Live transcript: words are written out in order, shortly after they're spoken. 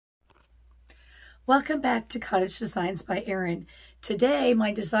Welcome back to Cottage Designs by Erin. Today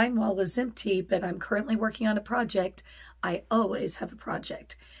my design wall is empty, but I'm currently working on a project. I always have a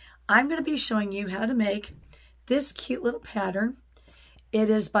project. I'm going to be showing you how to make this cute little pattern. It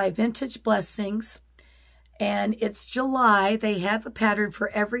is by Vintage Blessings and it's July. They have a pattern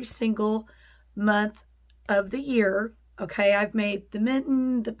for every single month of the year. Okay, I've made the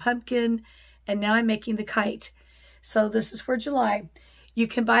mitten, the pumpkin, and now I'm making the kite. So this is for July. You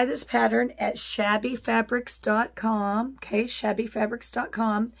can buy this pattern at shabbyfabrics.com. Okay,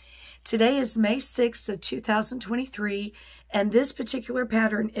 shabbyfabrics.com. Today is May 6th of 2023, and this particular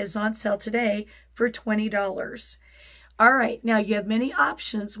pattern is on sale today for $20. All right, now you have many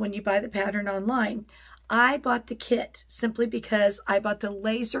options when you buy the pattern online. I bought the kit simply because I bought the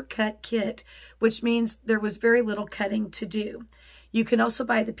laser cut kit, which means there was very little cutting to do. You can also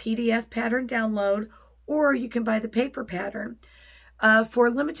buy the PDF pattern download, or you can buy the paper pattern. For a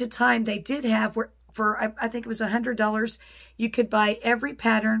limited time, they did have, I think it was $100, you could buy every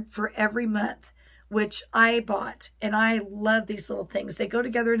pattern for every month, which I bought. And I love these little things. They go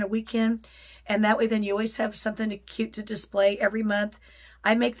together in a weekend, and that way then you always have something cute to display every month.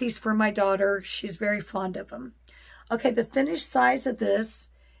 I make these for my daughter. She's very fond of them. Okay, the finished size of this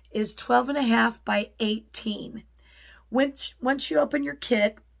is 12.5 by 18. Once you open your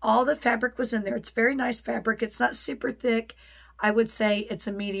kit, all the fabric was in there. It's very nice fabric. It's not super thick. I would say it's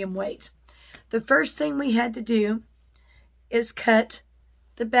a medium weight. The first thing we had to do is cut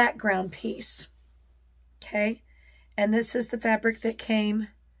the background piece. Okay, and this is the fabric that came.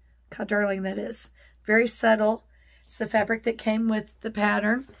 Look how darling that is. Very subtle. It's the fabric that came with the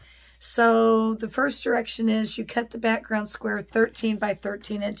pattern. So the first direction is you cut the background square 13 by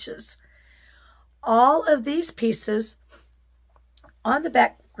 13 inches. All of these pieces on the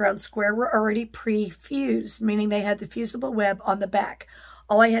background square were already pre-fused, meaning they had the fusible web on the back.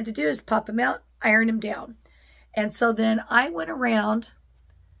 All I had to do is pop them out, iron them down. And so then I went around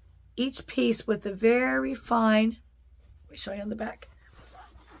each piece with a very fine, let me show you on the back.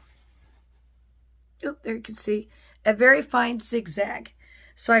 Oh, there you can see a very fine zigzag.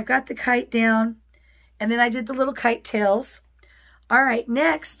 So I've got the kite down, and then I did the little kite tails. All right,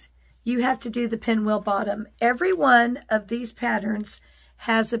 next you have to do the pinwheel bottom. Every one of these patterns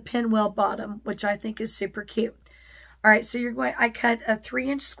has a pinwheel bottom, which I think is super cute. All right, so I cut a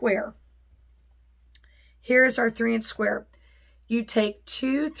 3-inch square. Here's our 3-inch square. You take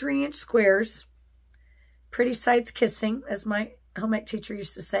 2 3-inch squares, pretty sides kissing, as my home ec teacher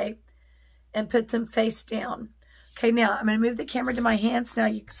used to say, and put them face down. Okay, now I'm going to move the camera to my hands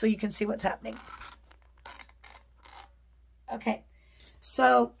now so you can see what's happening. Okay,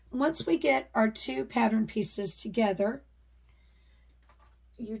 so once we get our 2 pattern pieces together,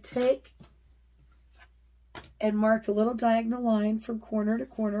 you take and mark a little diagonal line from corner to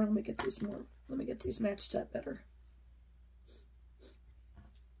corner. Let me get these matched up better.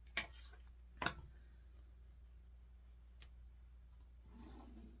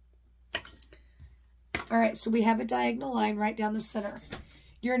 All right, so we have a diagonal line right down the center.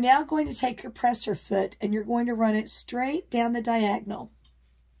 You're now going to take your presser foot and you're going to run it straight down the diagonal.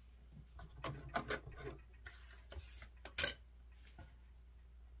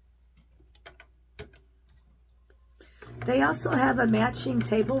 They also have a matching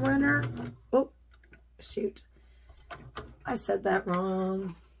table runner. Oh, shoot. I said that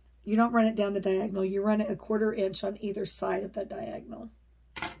wrong. You don't run it down the diagonal. You run it a 1/4 inch on either side of the diagonal.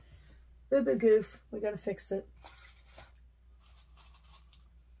 Boo-boo goof. We got to fix it.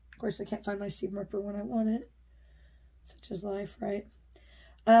 Of course, I can't find my seam ripper when I want it. Such is life, right?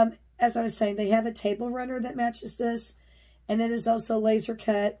 As I was saying, they have a table runner that matches this, and it is also laser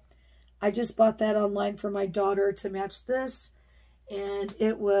cut. I just bought that online for my daughter to match this, and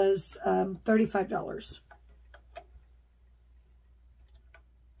it was $35.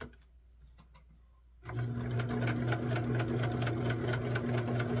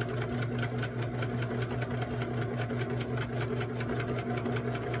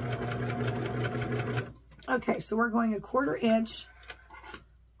 Okay, so we're going a 1/4 inch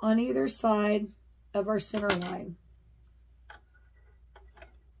on either side of our center line.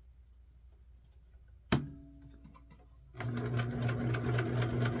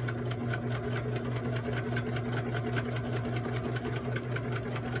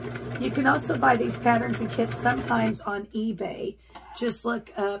 You can also buy these patterns and kits sometimes on eBay. Just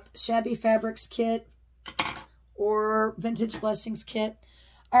look up Shabby Fabrics Kit or Vintage Blessings Kit.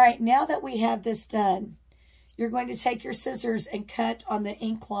 All right, now that we have this done, you're going to take your scissors and cut on the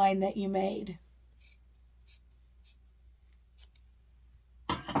ink line that you made.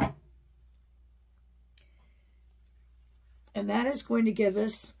 And that is going to give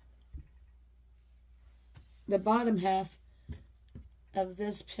us the bottom half of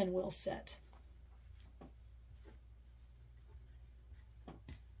this pinwheel set.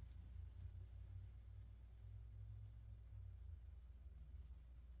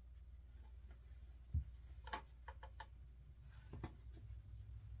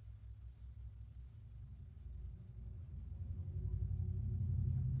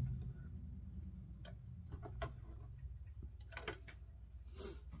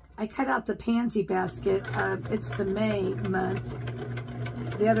 I cut out the pansy basket. It's the May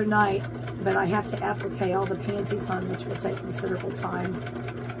month the other night, but I have to applique all the pansies on, which will take considerable time.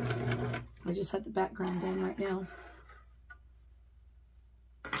 I just had the background done right now.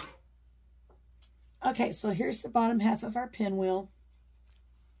 Okay, so here's the bottom half of our pinwheel.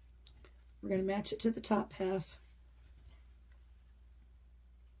 We're going to match it to the top half.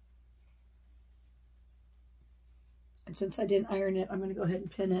 And since I didn't iron it, I'm going to go ahead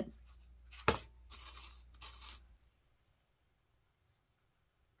and pin it.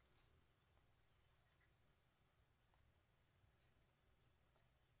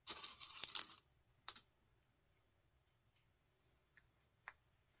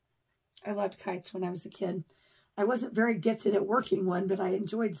 I loved kites when I was a kid. I wasn't very gifted at working one, but I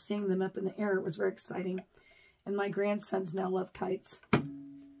enjoyed seeing them up in the air. It was very exciting. And my grandsons now love kites.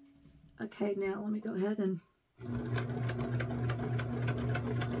 Okay, now let me go ahead and...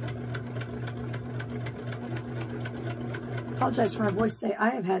 apologize for my voice today. I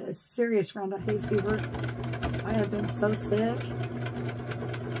have had a serious round of hay fever. I have been so sick.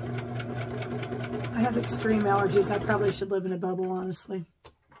 I have extreme allergies. I probably should live in a bubble, honestly.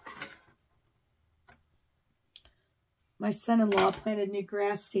 My son-in-law planted new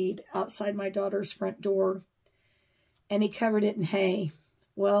grass seed outside my daughter's front door, and he covered it in hay.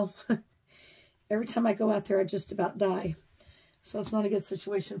 Well, every time I go out there, I just about die. So it's not a good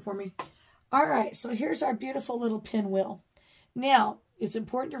situation for me. All right, so here's our beautiful little pinwheel. Now, it's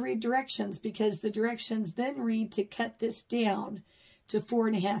important to read directions because the directions then read to cut this down to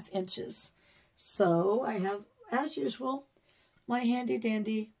 4.5 inches. So I have, as usual, my handy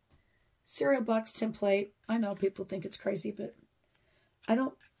dandy cereal box template. I know people think it's crazy, but I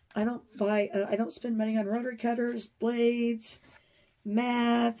don't spend money on rotary cutters, blades,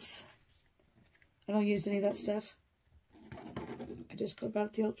 mats. I don't use any of that stuff. I just go about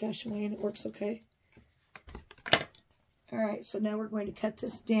it the old-fashioned way and it works okay. All right, so now we're going to cut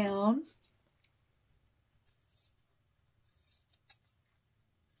this down.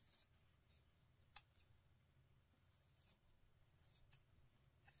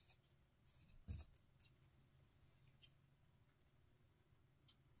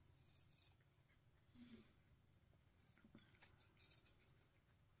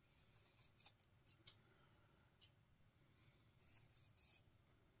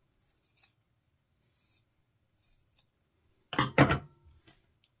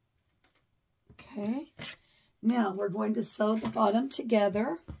 Okay, now we're going to sew the bottom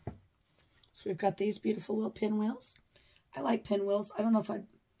together. So we've got these beautiful little pinwheels. I like pinwheels. I don't know if I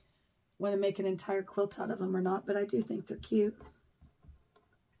want to make an entire quilt out of them or not, but I do think they're cute.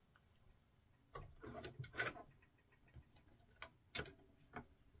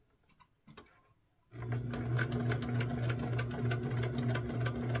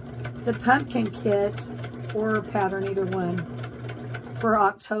 The pumpkin kit or pattern, either one, for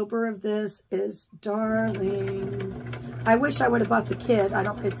October of this is darling. I wish I would have bought the kit.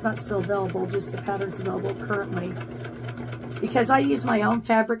 It's not still available, just the pattern's available currently. Because I use my own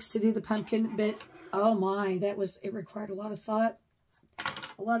fabrics to do the pumpkin, but oh my, it required a lot of thought,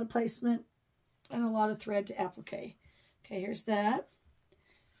 a lot of placement, and a lot of thread to applique. Okay, here's that.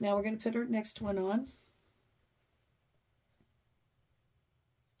 Now we're going to put our next one on.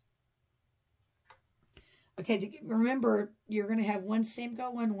 Okay, remember, you're going to have one seam go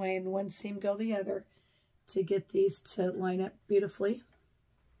one way and one seam go the other to get these to line up beautifully.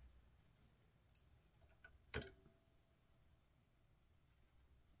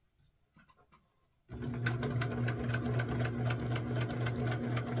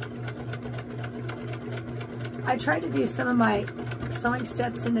 I try to do some of my sewing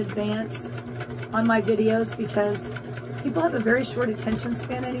steps in advance on my videos because people have a very short attention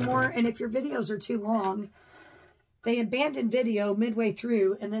span anymore, and if your videos are too long, they abandon video midway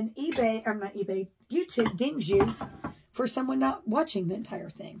through, and then YouTube dings you for someone not watching the entire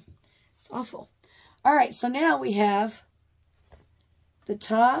thing. It's awful. All right, so now we have the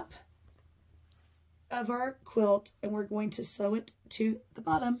top of our quilt, and we're going to sew it to the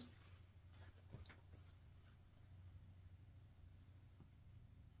bottom.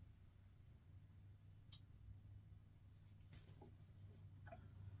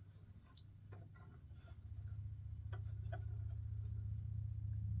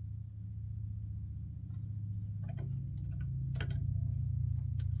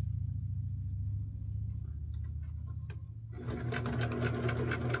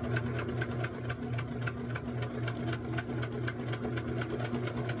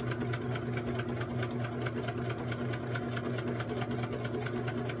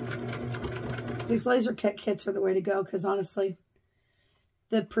 These laser cut kits are the way to go because honestly,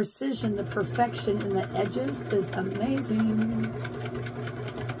 the precision, the perfection in the edges is amazing.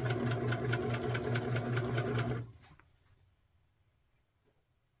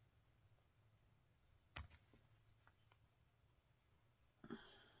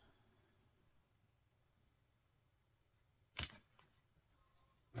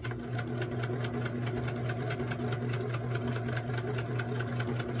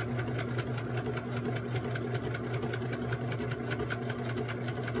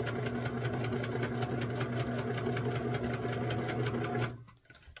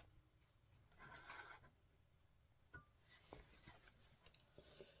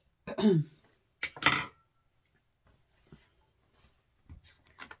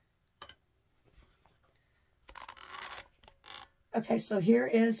 Okay, so here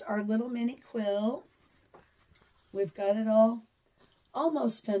is our little mini quilt. We've got it all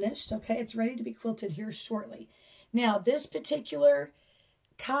almost finished. Okay, it's ready to be quilted here shortly. Now, this particular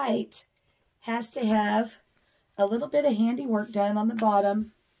kite has to have a little bit of handiwork done on the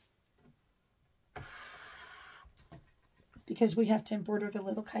bottom because we have to embroider the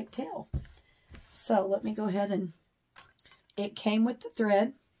little kite tail. So let me go ahead and, it came with the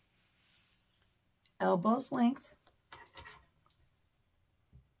thread, elbows length,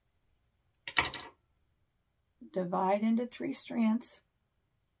 divide into 3 strands.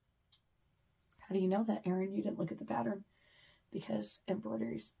 How do you know that, Erin? You didn't look at the pattern because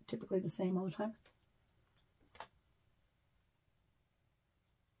embroidery is typically the same all the time.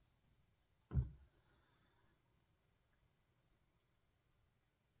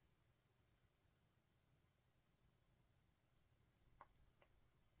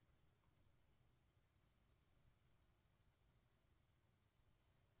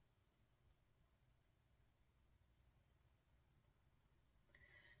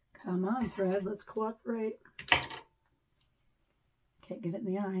 Come on, thread, let's cooperate. Can't get it in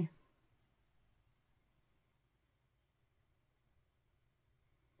the eye.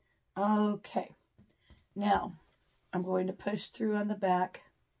 Okay, now I'm going to push through on the back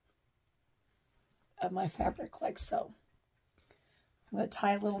of my fabric like so. I'm going to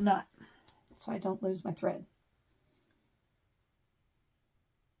tie a little knot so I don't lose my thread.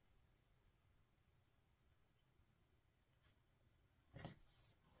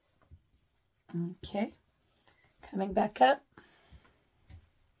 Okay, coming back up,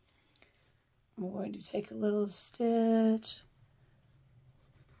 I'm going to take a little stitch,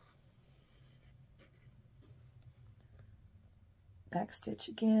 back stitch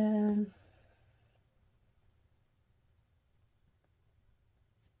again.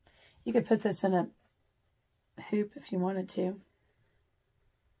 You could put this in a hoop if you wanted to.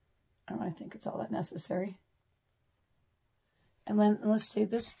 I don't think it's all that necessary. And then let's see,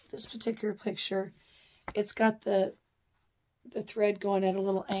 this particular picture, it's got the thread going at a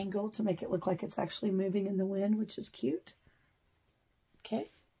little angle to make it look like it's actually moving in the wind, which is cute. Okay.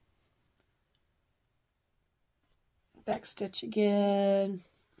 Back stitch again.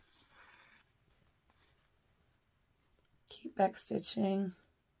 Keep back stitching.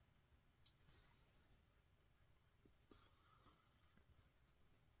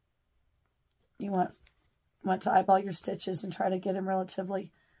 You want to eyeball your stitches and try to get them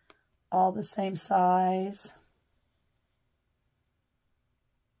relatively all the same size.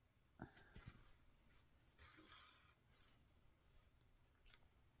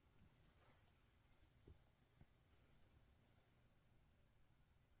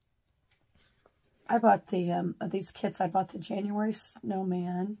 I bought these kits. I bought the January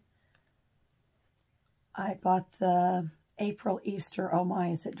Snowman. I bought the April Easter. Oh my,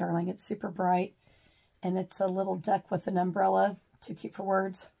 is it darling? It's super bright. And it's a little duck with an umbrella. Too cute for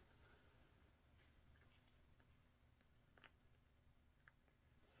words.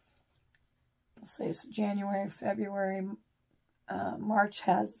 Let's see, it's January, February, March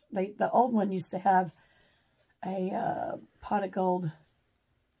has, the old one used to have a pot of gold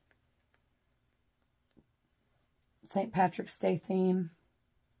St. Patrick's Day theme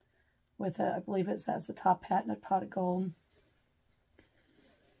with a, I believe it has a top hat and a pot of gold.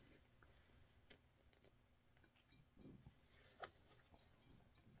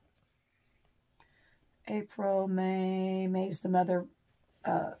 April, May's the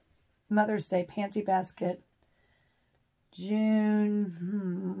Mother's Day pansy basket. June,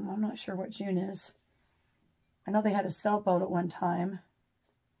 I'm not sure what June is. I know they had a sailboat at one time.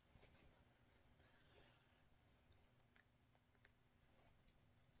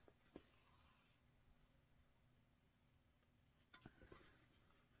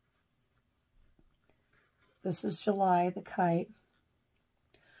 This is July, the kite.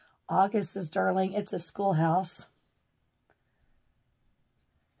 August is Darling. It's a schoolhouse.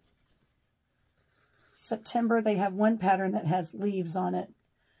 September, they have one pattern that has leaves on it.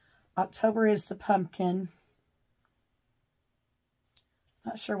 October is the pumpkin.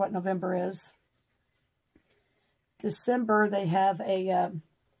 Not sure what November is. December, they have a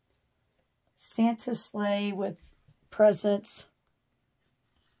Santa sleigh with presents.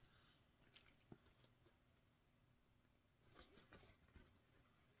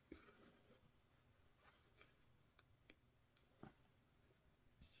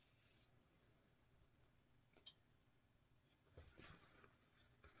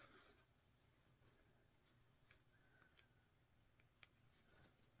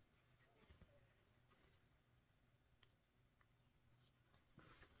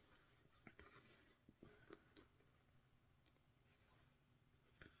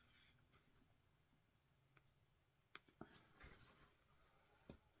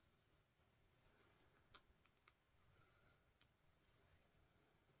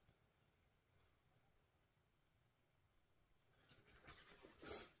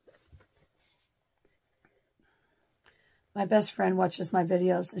 My best friend watches my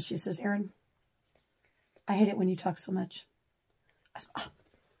videos, and she says, Erin, I hate it when you talk so much. I said, oh,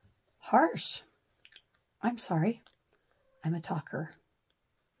 harsh. I'm sorry. I'm a talker.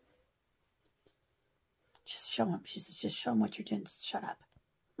 Just show him. She says, just show him what you're doing. Just shut up.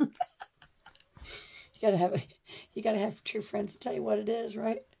 You gotta have true friends to tell you what it is,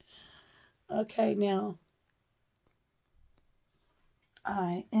 right? Okay, now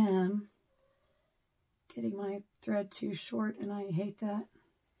I am getting my thread too short, and I hate that.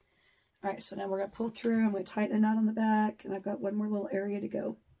 All right, so now we're going to pull through. I'm going to tighten a knot on the back, and I've got one more little area to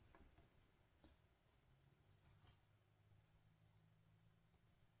go.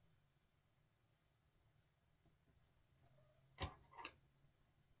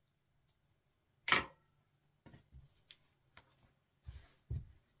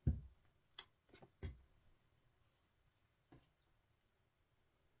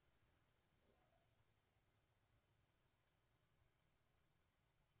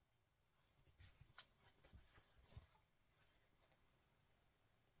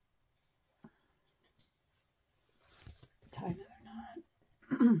 Tie another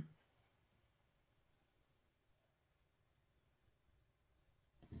knot.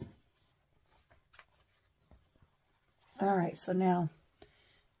 All right, so now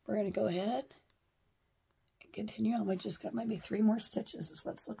we're going to go ahead and continue on. We just got maybe 3 more stitches is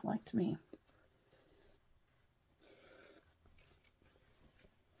what it's looking like to me.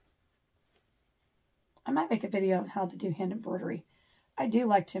 I might make a video on how to do hand embroidery. I do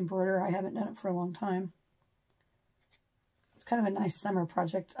like to embroider. I haven't done it for a long time. It's kind of a nice summer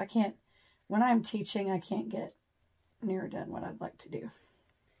project. When I'm teaching, I can't get near done what I'd like to do.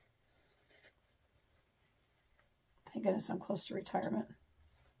 Thank goodness I'm close to retirement.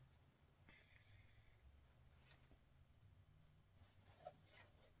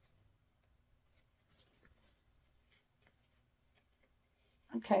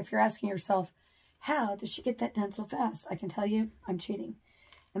 Okay, if you're asking yourself, how did she get that done so fast? I can tell you, I'm cheating.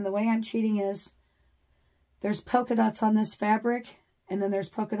 And the way I'm cheating is, there's polka dots on this fabric, and then there's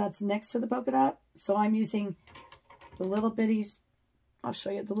polka dots next to the polka dot. So I'm using the little bitties. I'll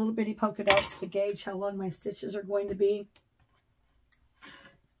show you the little bitty polka dots to gauge how long my stitches are going to be.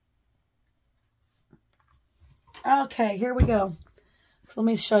 Okay, here we go. Let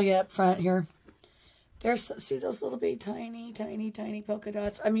me show you up front here. See those little bitty tiny, tiny, tiny polka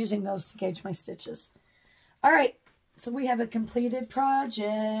dots? I'm using those to gauge my stitches. All right, so we have a completed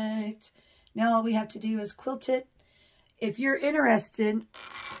project. Now all we have to do is quilt it. If you're interested,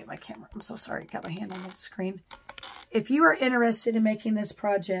 get my camera. I'm so sorry, got my hand on the screen. If you are interested in making this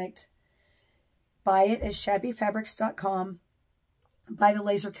project, buy it at shabbyfabrics.com. Buy the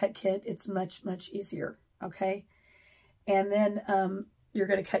laser cut kit. It's much, much easier, okay? And then you're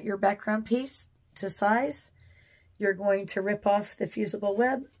going to cut your background piece to size. You're going to rip off the fusible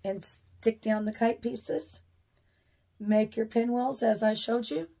web and stick down the kite pieces. Make your pinwheels as I showed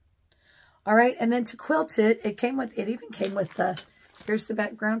you. All right, and then to quilt it, it even came with the, here's the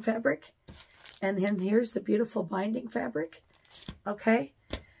background fabric, and then here's the beautiful binding fabric. Okay,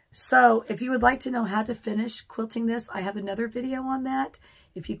 so if you would like to know how to finish quilting this, I have another video on that.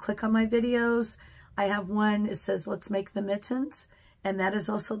 If you click on my videos, I have one, it says, let's make the mittens, and that is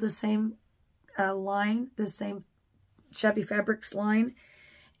also the same line, the same Shabby Fabrics line,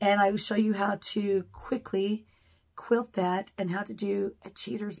 and I will show you how to quickly quilt that and how to do a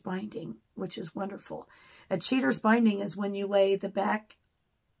cheater's binding, which is wonderful. A cheater's binding is when you lay the back,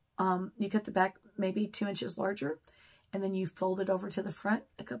 you cut the back maybe 2 inches larger, and then you fold it over to the front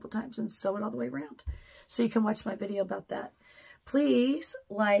a couple times and sew it all the way around. So you can watch my video about that. Please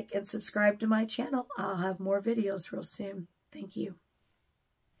like and subscribe to my channel. I'll have more videos real soon. Thank you.